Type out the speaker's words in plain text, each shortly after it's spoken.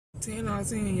10 out of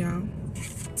 10, y'all.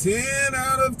 10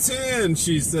 out of 10,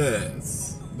 she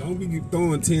says. Don't be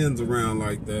throwing 10s around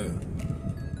like that.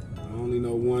 I only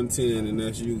know 1 10, and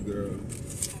that's you, girl.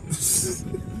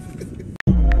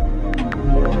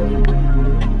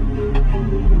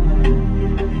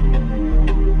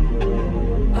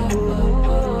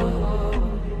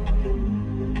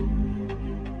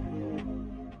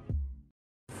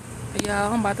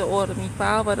 Y'all, I'm about to order me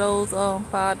 5 of those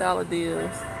 $5 deals.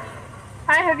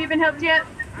 Hi, have you been helped yet?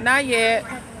 Not yet.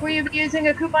 Will you be using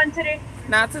a coupon today?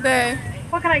 Not today.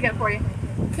 What can I get for you?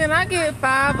 Can I get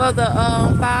 5 of the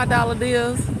 $5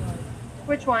 deals?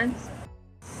 Which ones?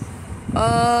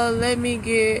 Let me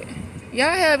get. Y'all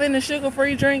have any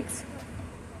sugar-free drinks?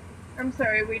 I'm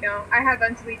sorry, we don't. I have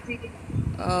unsweet tea.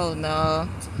 Oh no.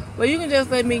 Well, you can just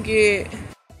let me get.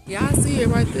 Y'all see it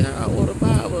right there. I ordered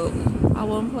 5 of them. I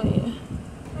wasn't playing.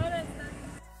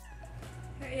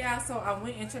 Hey y'all, so I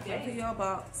went and checked my P.O.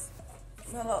 box.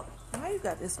 Hello. Why you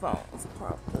got this phone? It's a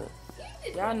problem.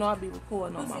 Y'all know I be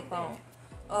recording on my phone.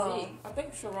 I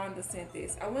think Sharonda sent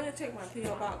this. I went and checked my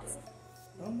P.O. box.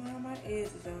 Don't mind my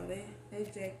edges, y'all. They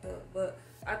jacked up. But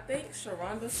I think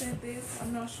Sharonda sent this.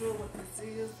 I'm not sure what this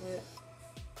is, but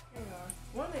you know,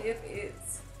 wonder if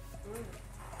it's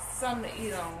something to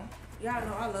eat on. Y'all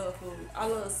know I love food. I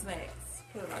love snacks.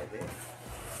 Put it like that.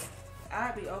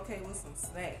 I'd be okay with some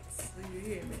snacks. Do you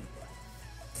hear me?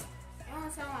 It don't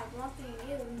sound like one thing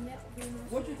either.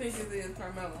 What you think this is,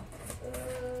 Carmela?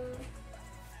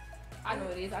 I know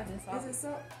what it is. I just saw Is it. it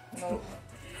something? No.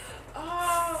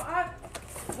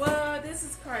 Well, this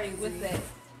is crazy. What's that?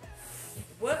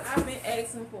 What I've been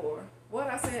asking for. What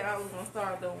I said I was gonna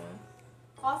start doing.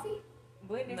 Coffee?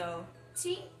 What? No.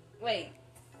 Tea? Wait.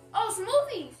 Oh,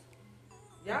 smoothies.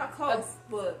 Y'all close,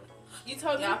 but You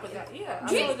told me. y'all forgot. Yeah, I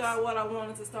Drinks? told y'all what I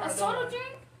wanted to start A doing. soda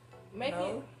drink? Maybe.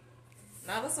 No,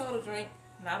 not a soda drink,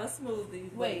 not a smoothie.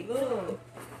 but Wait. look,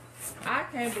 I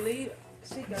can't believe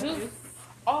she got Juice. this.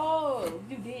 Oh,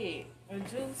 you did. A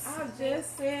juice. I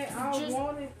just said I Juice.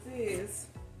 wanted this.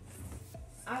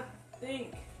 I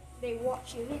think. They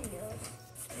watch your videos.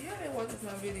 Yeah, they watches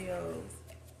my videos.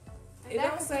 And It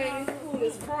don't that's say not who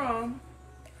it's from,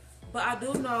 but I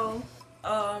do know.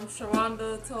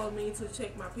 Sharonda told me to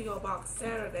check my P.O. box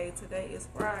Saturday. Today is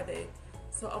Friday,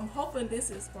 so I'm hoping this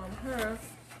is from her.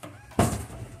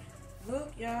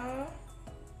 Look, y'all.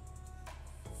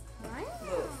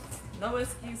 Look, no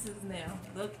excuses now.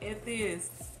 Look at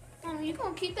this. You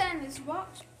gonna keep that in this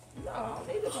box? No, I don't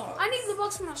need a box. I need the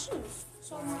box for my shoes.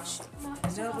 So my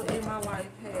Never in my life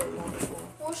had one before.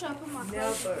 Where should I put my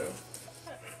clothes? Never.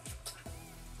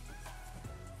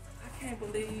 I can't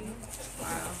believe.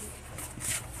 Wow.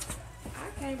 I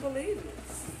can't believe it.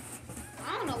 I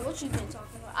don't know what you've been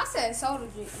talking about. I said soda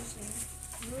drink.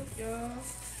 Look, y'all.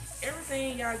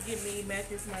 Everything y'all give me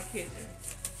matches my kitchen.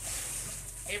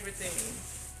 Everything.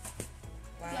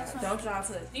 Wow. Yes, Don't y'all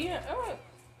touch. Do you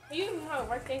know how to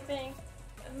work that thing?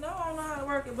 No, I don't know how to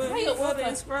work it, but How here's you all work the it?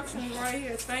 instructions right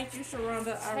here. Thank you,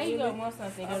 Sharonda. I How really you gonna want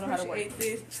something you don't know how to work?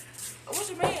 appreciate this. What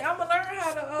you mean? I'm gonna learn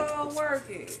how to work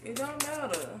it. It don't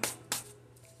matter.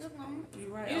 You're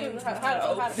right. You I'm don't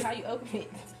know gonna how you open it.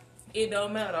 It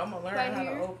don't matter. I'm gonna learn Right how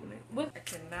here. to open it. What? I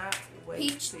cannot wait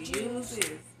Peach to juice. use this.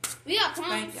 We got plums.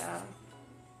 Thank y'all.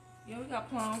 Yeah, we got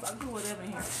plums. I can do whatever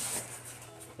in here.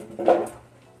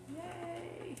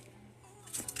 Yay!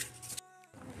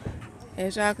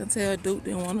 As y'all can tell, Duke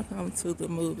didn't want to come to the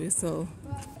movie, so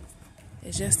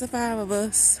it's just the 5 of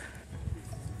us.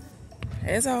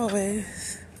 As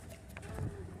always.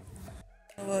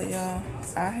 Well, y'all,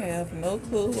 I have no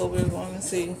clue what we're going to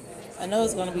see. I know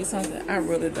it's going to be something I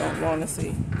really don't want to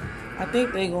see. I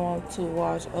think they're going to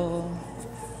watch,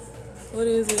 what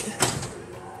is it?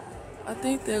 I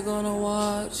think they're going to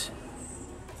watch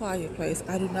Quiet Place.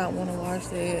 I do not want to watch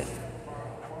that.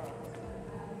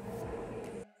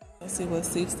 Let's see what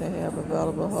seats they have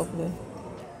available. Hopefully,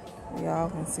 y'all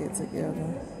can sit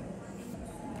together.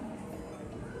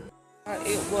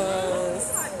 It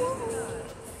was,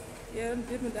 yeah,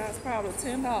 Dippin' Dots probably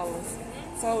 $10.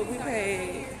 So we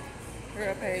paid,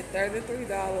 girl paid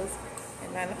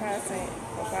 $33.95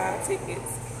 for 5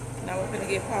 tickets. Now we're gonna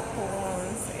get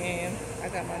popcorns and I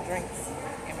got my drinks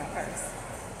in my purse.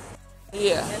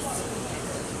 Yeah.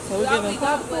 So we're getting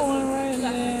popcorn right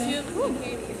now.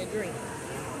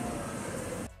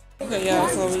 Okay, y'all,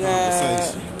 so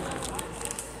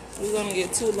we're gonna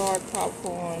get 2 large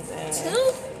popcorns and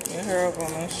Hurl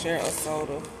gonna share a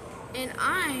soda. And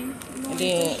And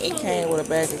then it came with a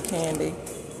bag of candy.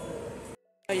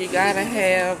 So you gotta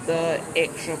have the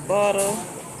extra butter.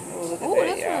 Oh, look at oh, that,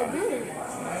 that's y'all. real good.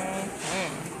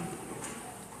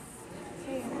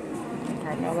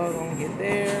 Carmela Mello gonna get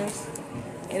theirs.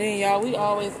 And then y'all, we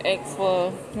always ask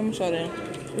for, let me show them.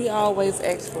 We always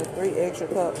ask for 3 extra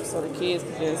cups so the kids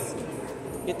can just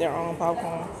get their own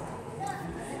popcorn.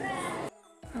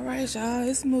 All right, y'all,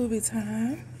 it's movie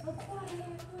time.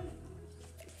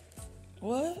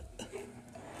 What?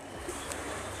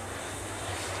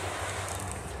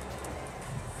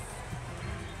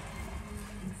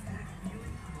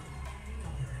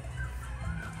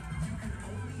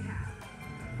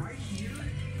 Right here,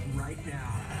 right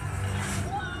now.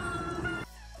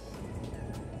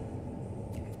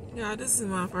 Yeah, this is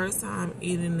my first time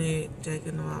eating at Jack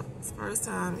in the Box. First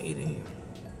time eating here.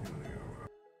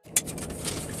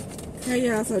 Hey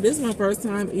y'all, so this is my first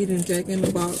time eating Jack in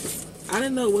the Box. I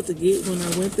didn't know what to get when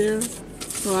I went there,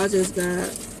 so I just got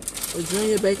a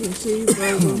junior bacon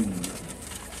cheeseburger.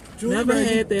 Never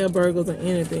had their burgers or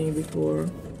anything before.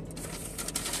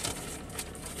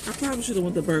 I probably should have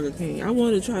went to Burger King. I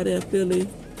wanted to try their Philly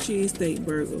cheesesteak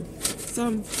burger.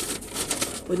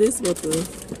 But this is what the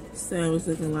sandwich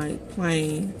looking like,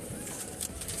 plain.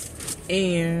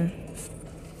 And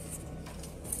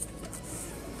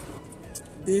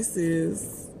this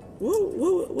is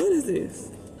what is this?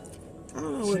 I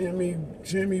don't know what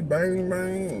Jimmy Bang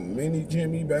Bang, mini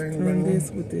Jimmy Bang Bang. this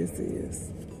what this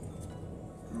is.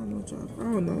 I don't know, y'all. I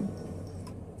don't know.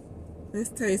 Let's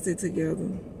taste it together.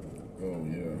 Oh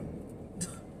yeah.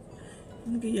 Let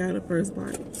me get y'all the first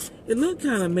bite. It looked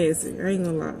kind of messy. I ain't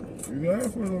gonna lie. You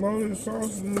got for the loaded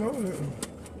sauce and loaded.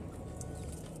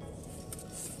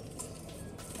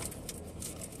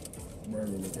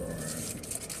 Burger look alright.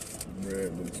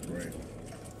 Bread looks great.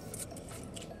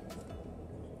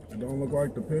 It don't look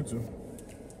like the picture.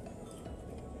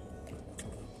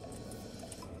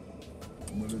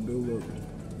 But it do look like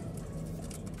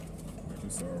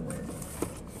it's alright.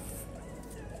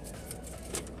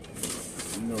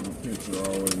 You know the picture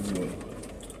always look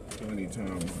 20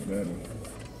 times better.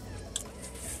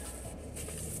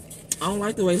 I don't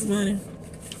like to waste money.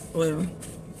 Well,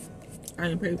 I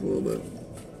didn't pay for it, but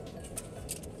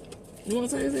you want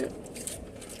to taste it?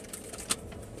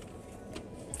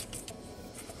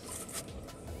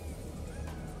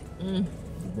 The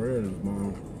bread is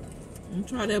bomb. I'm gonna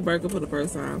try that burger for the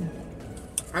first time.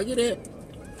 I get it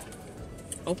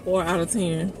a 4 out of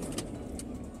 10.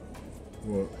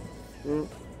 What? You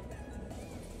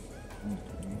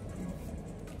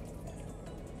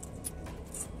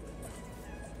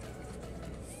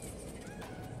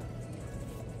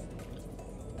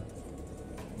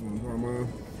want to try mine?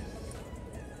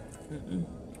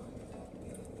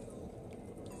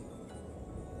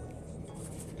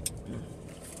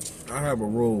 I have a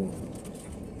rule.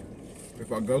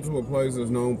 If I go to a place that's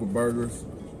known for burgers,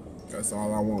 that's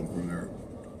all I want from there.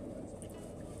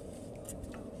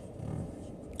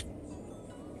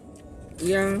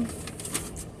 Yeah.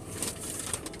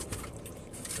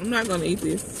 I'm not gonna eat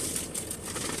this.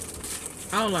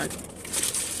 I don't like it.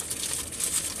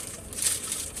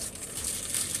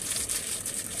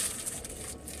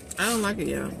 I don't like it,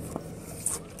 y'all.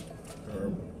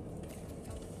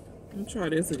 Let me try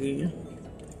this again.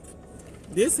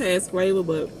 This has flavor,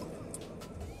 but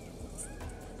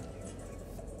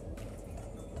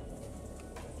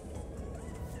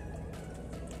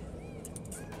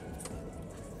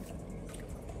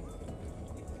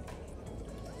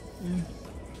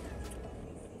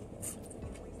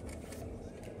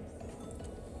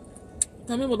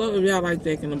comment below if y'all like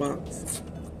Jack in the Box.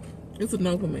 It's a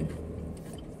no for me. You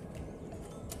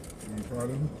want to try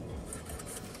this?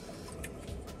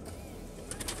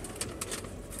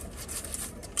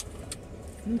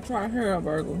 Let me try Hurl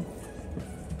burger.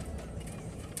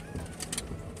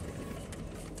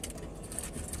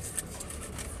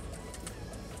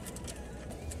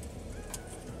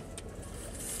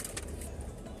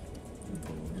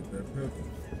 Get that pepper.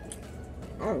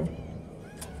 Oh.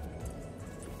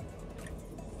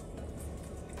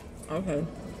 Okay.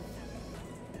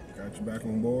 Got you back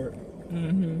on board?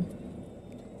 Mm-hmm.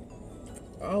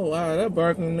 Oh, wow, that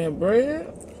burger and that bread.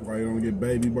 That's why you don't get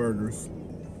baby burgers.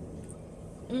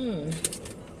 Mm.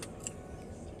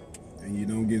 And you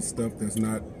don't get stuff that's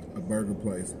not a burger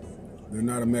place. They're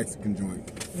not a Mexican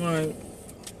joint. Right.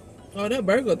 Oh, that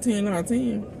burger 10 out of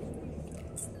 10.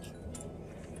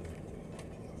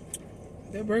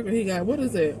 That burger he got, what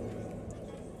is that?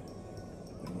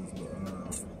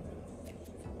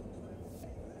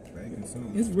 Bacon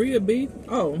something. It's real beef?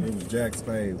 Oh, It was Jack's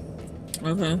fave.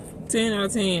 okay. 10 out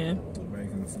of 10.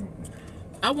 Bacon something.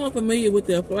 I wasn't familiar with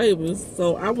their flavors,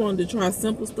 so I wanted to try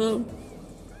simple stuff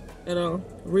at a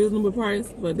reasonable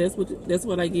price, but that's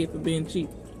what I get for being cheap.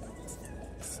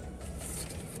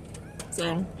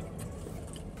 So,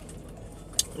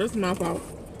 that's my fault.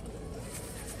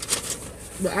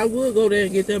 But I would go there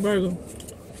and get that burger.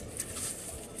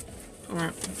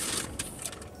 Alright.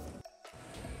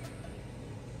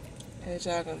 As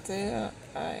y'all can tell,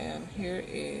 I am here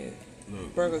at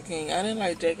Burger King. I didn't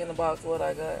like Jack in the Box what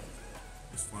I got.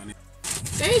 It's funny.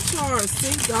 They charge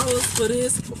 $6 for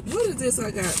this. What is this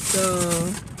I got?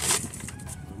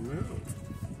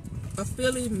 A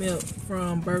Philly milk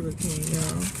from Burger King,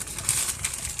 y'all.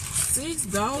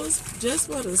 $6 just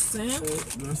for the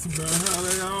sandwich? That's about how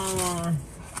they all are.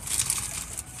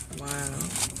 Wow.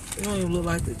 They don't even look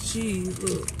like the cheese.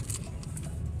 Look.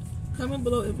 Comment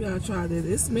below if y'all tried it.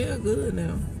 It smells good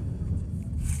now.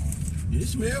 It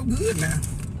smells good now.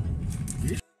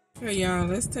 Okay, y'all,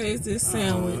 let's taste this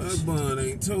sandwich. That bun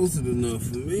ain't toasted enough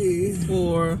for me.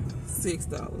 For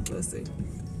 $6. Let's see.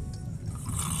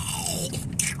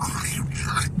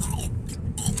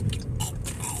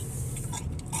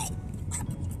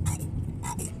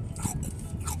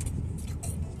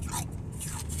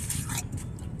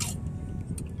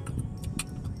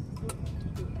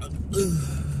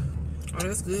 Oh,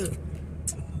 that's good.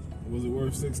 Was it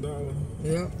worth $6?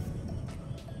 Yep.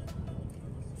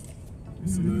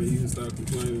 So now you can stop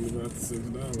complaining about the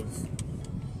 $6.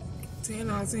 10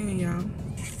 out of 10, y'all.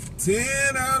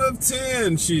 10 out of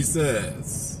 10, she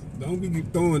says. Don't be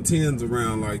throwing 10s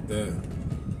around like that.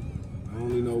 I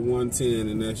only know one 10,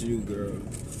 and that's you, girl.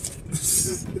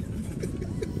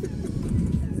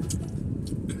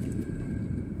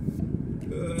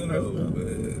 Oh,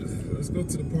 man. Let's go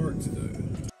to the park today.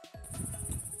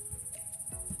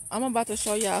 I'm about to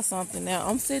show y'all something now.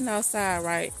 I'm sitting outside,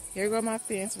 right? Here go my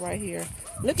fence right here.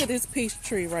 Look at this peach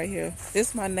tree right here. This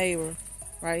is my neighbor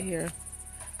right here.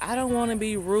 I don't want to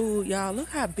be rude, y'all. Look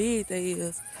how big they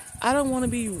is. I don't want to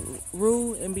be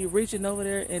rude and be reaching over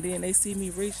there and then they see me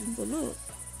reaching. But look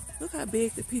how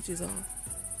big the peaches are.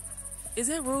 Is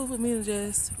that rude for me to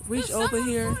just reach over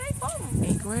here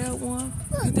and grab one?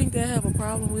 You think they have a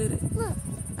problem with it? Look.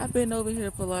 I've been over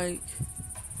here for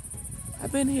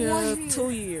I've been here 2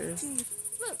 years.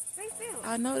 Look, they fell.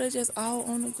 I know they're just all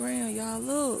on the ground, y'all.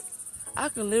 Look, I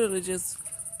could literally just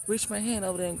reach my hand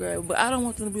over there and grab it, but I don't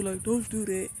want them to be like, don't do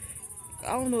that.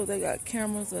 I don't know if they got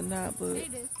cameras or not, but They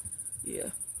do. yeah.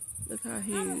 Look how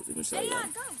huge. Let me show y'all.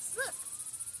 Guys, look.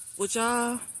 Would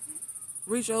y'all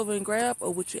reach over and grab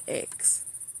or would you ex?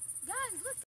 Guys,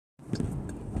 look.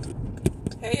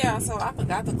 Hey y'all, so I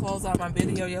forgot to close out my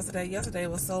video yesterday. Yesterday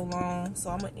was so long, so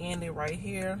I'm gonna end it right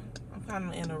here. I'm kind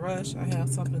of in a rush. I have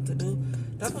something to do.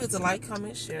 Don't forget to like,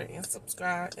 comment, share, and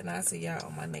subscribe. And I'll see y'all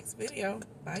on my next video.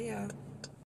 Bye y'all.